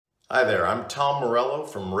Hi there, I'm Tom Morello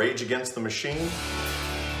from Rage Against the Machine.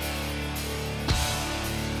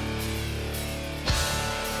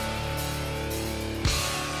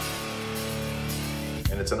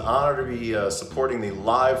 And it's an honor to be supporting the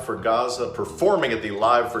Live for Gaza, performing at the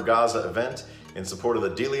Live for Gaza event in support of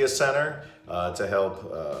the Delia Center to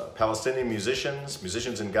help Palestinian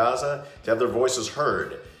musicians in Gaza, to have their voices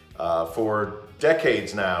heard. For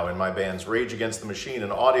decades now in my bands Rage Against the Machine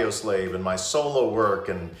and Audioslave and my solo work,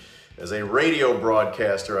 and as a radio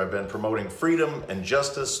broadcaster, I've been promoting freedom and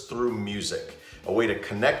justice through music. A way to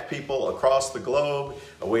connect people across the globe,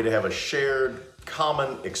 a way to have a shared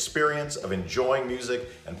common experience of enjoying music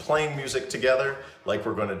and playing music together like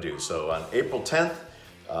we're going to do. So on April 10th,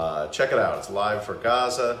 check it out. It's Live for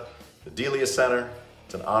Gaza, the Delia Center.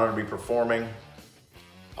 It's an honor to be performing.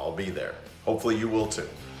 I'll be there. Hopefully you will too.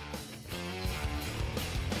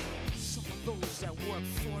 Some of those that work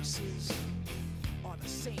forces